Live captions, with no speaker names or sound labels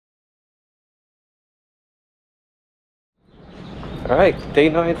Alright, day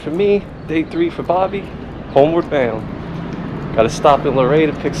 9 for me, day 3 for Bobby, homeward bound. Gotta stop in Luray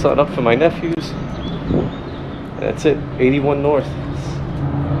to pick something up for my nephews. And that's it, 81 North.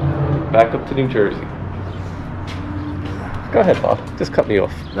 Back up to New Jersey. Go ahead, Bob, just cut me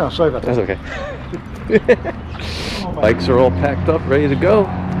off. No, sorry about that. That's okay. Bikes are all packed up, ready to go.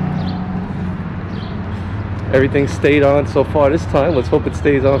 Everything stayed on so far this time. Let's hope it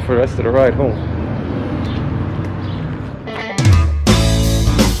stays on for the rest of the ride home.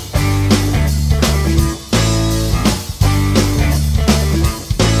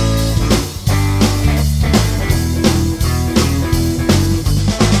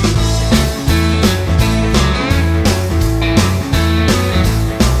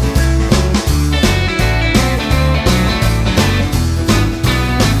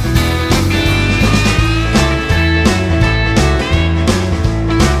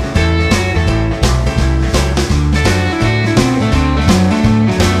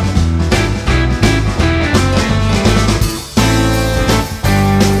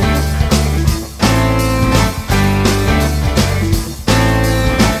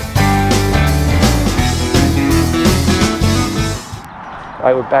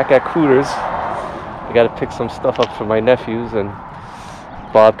 Alright, we're back at Cooters. I gotta pick some stuff up for my nephews and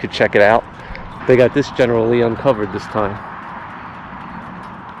Bob could check it out. They got this generally uncovered this time.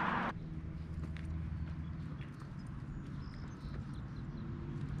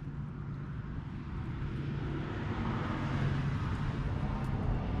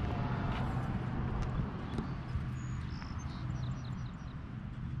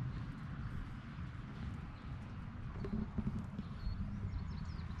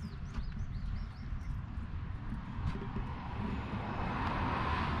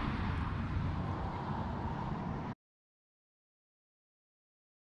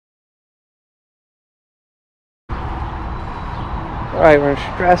 Alright, we're in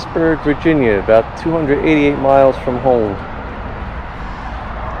Strasburg, Virginia, about 288 miles from home.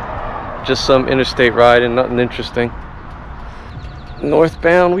 Just some interstate riding, nothing interesting.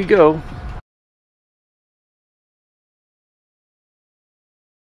 Northbound we go.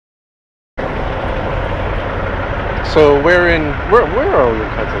 So we're in, where are we in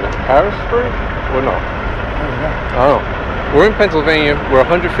Pennsylvania? Harrisburg? Or no? Oh, we're in Pennsylvania. We're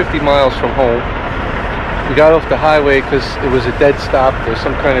 150 miles from home. We got off the highway because it was a dead stop. There's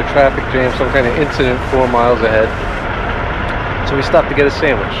some kind of traffic jam, some kind of incident 4 miles ahead. So we stopped to get a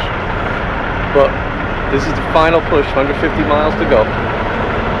sandwich. But this is the final push, 150 miles to go.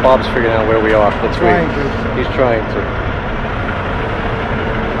 Bob's figuring out where we are. Let's wait. He's trying to.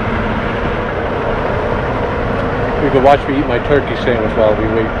 You can watch me eat my turkey sandwich while we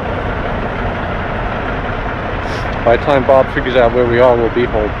wait. By the time Bob figures out where we are, we'll be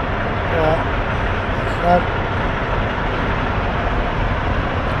home. Yeah.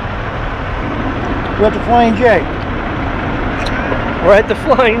 We're at the Flying J. We're at the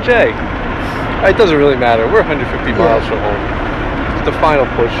Flying J. It doesn't really matter. We're 150 miles from home. It's the final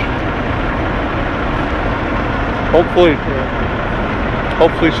push. Hopefully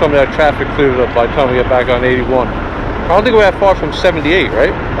some of that traffic clears up by the time we get back on 81. I don't think we're that far from 78, right?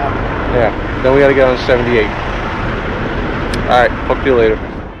 No. Yeah. Then we got to get on 78. All right. Talk to you later.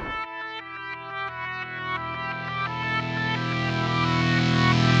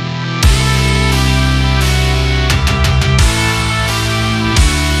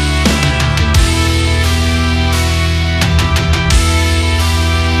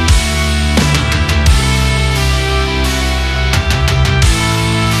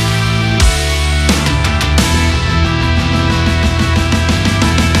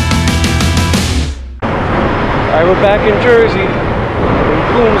 We're back in Jersey, in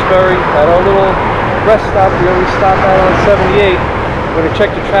Bloomsbury, at our little rest stop we always stop at on 78. We're going to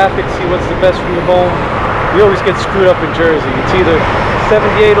check the traffic, see what's the best route home. We always get screwed up in Jersey. It's either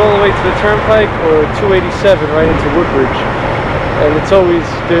 78 all the way to the Turnpike or 287 right into Woodbridge. And it's always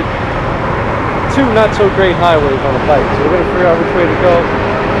the two not so great highways on the bike. So we're going to figure out which way to go.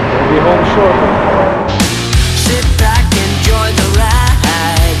 We'll be home shortly. Sit back, enjoy the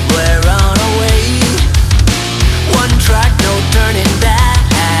ride. We're on our way. One track, no turning back.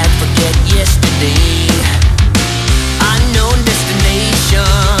 Forget yesterday. Unknown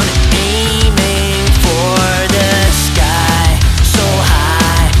destination, aiming for the sky. So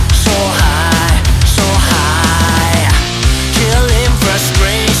high, so high, so high. Killing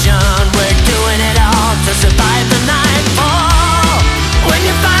frustration, we're doing it all to survive the nightfall. When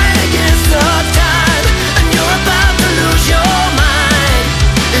you fight against the time and you're about to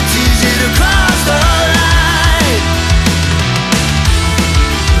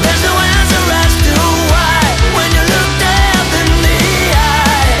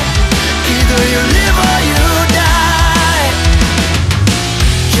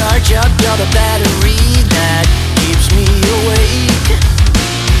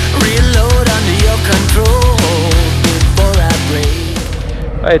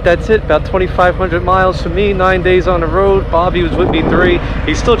Alright, that's it. About 2,500 miles for me, 9 days on the road. Bobby was with me 3.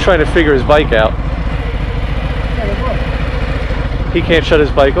 He's still trying to figure his bike out. He can't shut his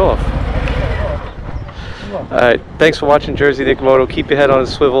bike off. Alright, thanks for watching Jersey Nick Moto. Keep your head on a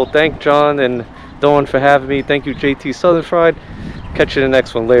swivel. Thank John and Dawn for having me. Thank you, JT Southern Fried. Catch you in the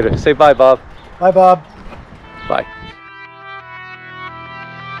next one later. Say bye, Bob. Bye, Bob. Bye.